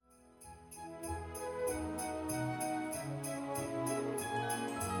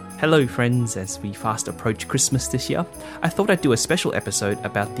Hello friends, as we fast approach Christmas this year, I thought I'd do a special episode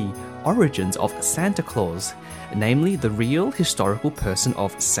about the origins of Santa Claus, namely the real historical person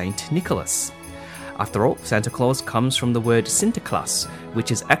of Saint Nicholas. After all, Santa Claus comes from the word Santa Claus, which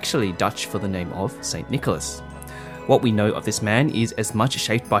is actually Dutch for the name of Saint Nicholas. What we know of this man is as much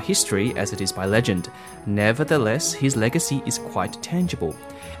shaped by history as it is by legend. Nevertheless, his legacy is quite tangible,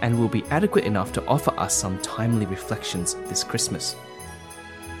 and will be adequate enough to offer us some timely reflections this Christmas.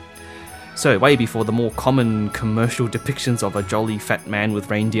 So, way before the more common commercial depictions of a jolly fat man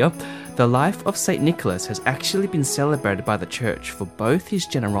with reindeer, the life of St. Nicholas has actually been celebrated by the Church for both his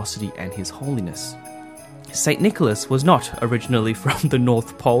generosity and his holiness. St. Nicholas was not originally from the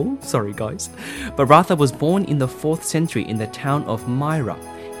North Pole, sorry guys, but rather was born in the 4th century in the town of Myra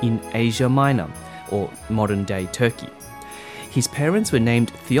in Asia Minor, or modern-day Turkey. His parents were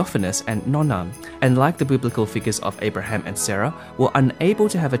named Theophanes and Nonna, and like the biblical figures of Abraham and Sarah, were unable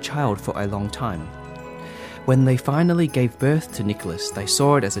to have a child for a long time. When they finally gave birth to Nicholas, they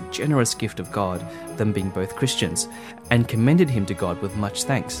saw it as a generous gift of God, them being both Christians, and commended him to God with much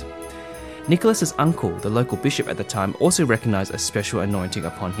thanks. Nicholas's uncle, the local bishop at the time, also recognized a special anointing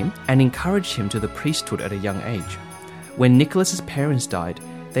upon him and encouraged him to the priesthood at a young age. When Nicholas's parents died,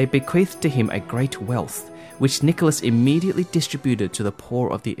 they bequeathed to him a great wealth, which Nicholas immediately distributed to the poor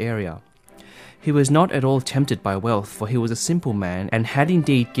of the area. He was not at all tempted by wealth, for he was a simple man and had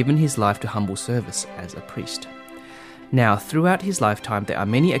indeed given his life to humble service as a priest. Now, throughout his lifetime, there are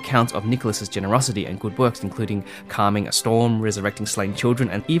many accounts of Nicholas's generosity and good works, including calming a storm, resurrecting slain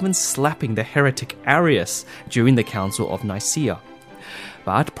children, and even slapping the heretic Arius during the Council of Nicaea.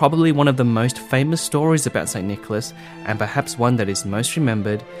 But probably one of the most famous stories about St. Nicholas, and perhaps one that is most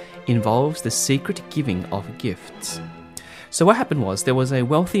remembered, involves the secret giving of gifts. So what happened was, there was a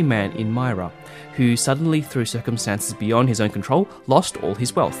wealthy man in Myra who suddenly, through circumstances beyond his own control, lost all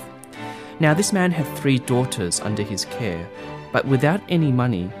his wealth. Now this man had 3 daughters under his care, but without any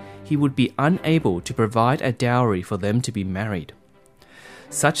money, he would be unable to provide a dowry for them to be married.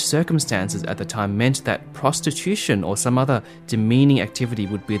 Such circumstances at the time meant that prostitution or some other demeaning activity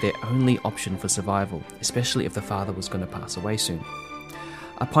would be their only option for survival, especially if the father was going to pass away soon.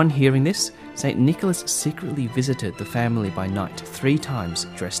 Upon hearing this, St. Nicholas secretly visited the family by night 3 times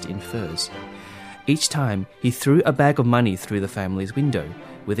dressed in furs. Each time, he threw a bag of money through the family's window,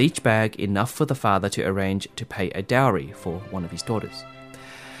 with each bag enough for the father to arrange to pay a dowry for one of his daughters.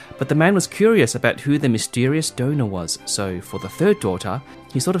 But the man was curious about who the mysterious donor was, so for the 3rd daughter,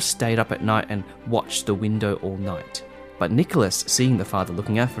 he sort of stayed up at night and watched the window all night. But Nicholas, seeing the father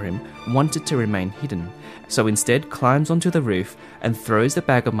looking out for him, wanted to remain hidden, so instead climbs onto the roof and throws the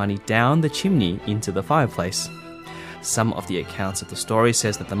bag of money down the chimney into the fireplace. Some of the accounts of the story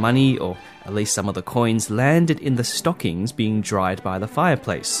says that the money, or at least some of the coins, landed in the stockings being dried by the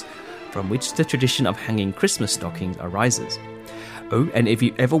fireplace, from which the tradition of hanging Christmas stockings arises. Oh, and if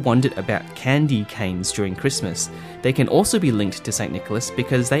you ever wondered about candy canes during Christmas, they can also be linked to St. Nicholas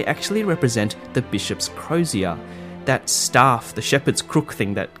because they actually represent the bishop's crosier, that staff, the shepherd's crook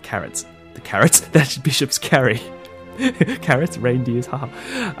thing that that bishops carry. Carrots, reindeers,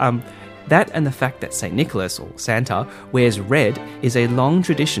 haha. That and the fact that St. Nicholas, or Santa, wears red is a long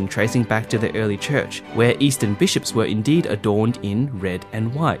tradition tracing back to the early church, where Eastern bishops were indeed adorned in red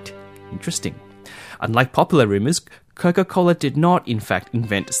and white. Interesting. Unlike popular rumours, Coca-Cola did not, in fact,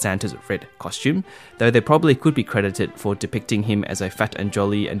 invent Santa's red costume, though they probably could be credited for depicting him as a fat and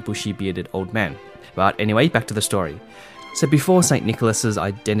jolly and bushy-bearded old man. But anyway, back to the story. So before St. Nicholas's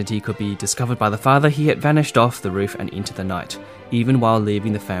identity could be discovered by the father, he had vanished off the roof and into the night, even while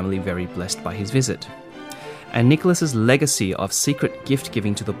leaving the family very blessed by his visit. And Nicholas's legacy of secret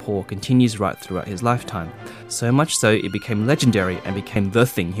gift-giving to the poor continues right throughout his lifetime, so much so it became legendary and became the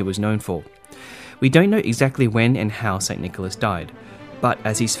thing he was known for. We don't know exactly when and how St. Nicholas died, but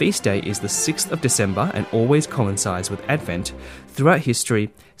as his feast day is the 6th of December and always coincides with Advent, throughout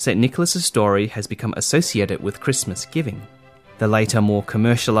history, St. Nicholas's story has become associated with Christmas giving. The later, more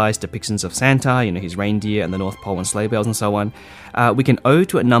commercialized depictions of Santa, his reindeer and the North Pole and sleigh bells and so on, we can owe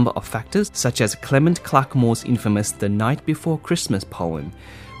to a number of factors, such as Clement Clarkemore's infamous The Night Before Christmas poem,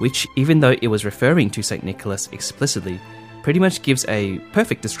 which, even though it was referring to St. Nicholas explicitly, pretty much gives a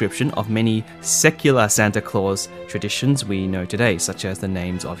perfect description of many secular Santa Claus traditions we know today, such as the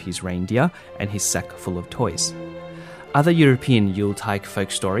names of his reindeer and his sack full of toys. Other European Yuletide folk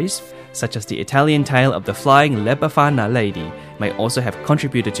stories, such as the Italian tale of the flying La Befana lady, may also have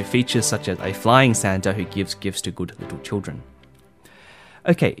contributed to features such as a flying Santa who gives gifts to good little children.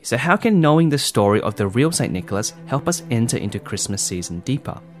 Okay, so how can knowing the story of the real St. Nicholas help us enter into Christmas season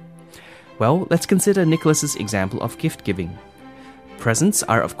deeper? Well, let's consider Nicholas's example of gift-giving. Presents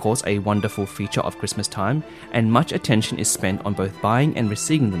are, of course, a wonderful feature of Christmas time, and much attention is spent on both buying and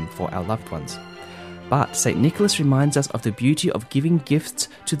receiving them for our loved ones. But St. Nicholas reminds us of the beauty of giving gifts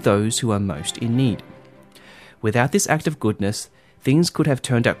to those who are most in need. Without this act of goodness, things could have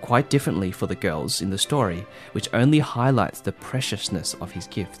turned out quite differently for the girls in the story, which only highlights the preciousness of his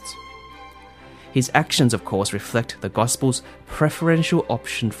gifts. His actions, of course, reflect the Gospel's preferential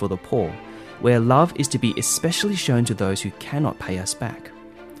option for the poor, where love is to be especially shown to those who cannot pay us back.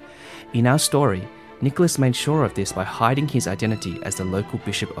 In our story, Nicholas made sure of this by hiding his identity as the local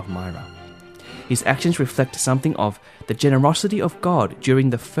bishop of Myra. His actions reflect something of the generosity of God during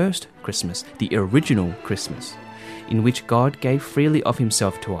the first Christmas, the original Christmas, in which God gave freely of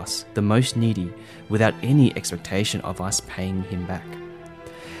himself to us, the most needy, without any expectation of us paying him back.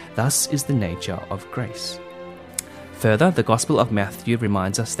 Thus is the nature of grace. Further, the Gospel of Matthew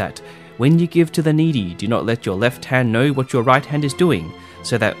reminds us that when you give to the needy, do not let your left hand know what your right hand is doing,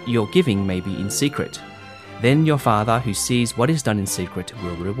 so that your giving may be in secret. Then your Father who sees what is done in secret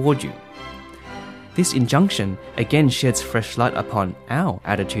will reward you. This injunction again sheds fresh light upon our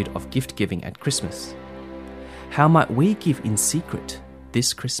attitude of gift-giving at Christmas. How might we give in secret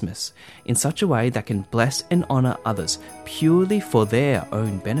this Christmas in such a way that can bless and honour others purely for their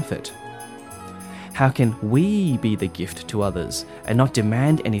own benefit? How can we be the gift to others and not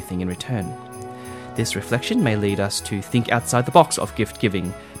demand anything in return? This reflection may lead us to think outside the box of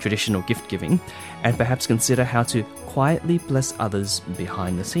gift-giving, traditional gift-giving, and perhaps consider how to quietly bless others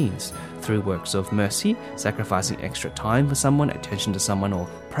behind the scenes through works of mercy, sacrificing extra time for someone, attention to someone, or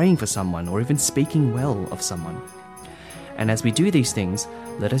praying for someone, or even speaking well of someone. And as we do these things,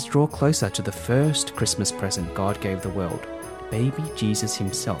 let us draw closer to the first Christmas present God gave the world, baby Jesus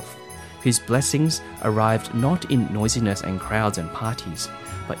himself, whose blessings arrived not in noisiness and crowds and parties,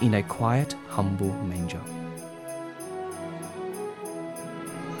 but in a quiet, humble manger.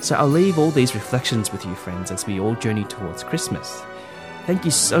 So I'll leave all these reflections with you, friends, as we all journey towards Christmas. Thank you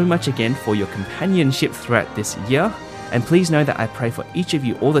so much again for your companionship throughout this year, and please know that I pray for each of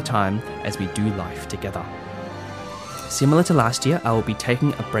you all the time as we do life together. Similar to last year, I will be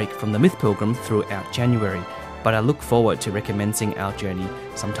taking a break from the Myth Pilgrim throughout January, but I look forward to recommencing our journey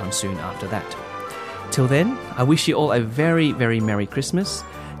sometime soon after that. Till then, I wish you all a very, very Merry Christmas.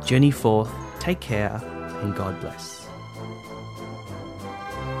 Journey forth, take care, and God bless.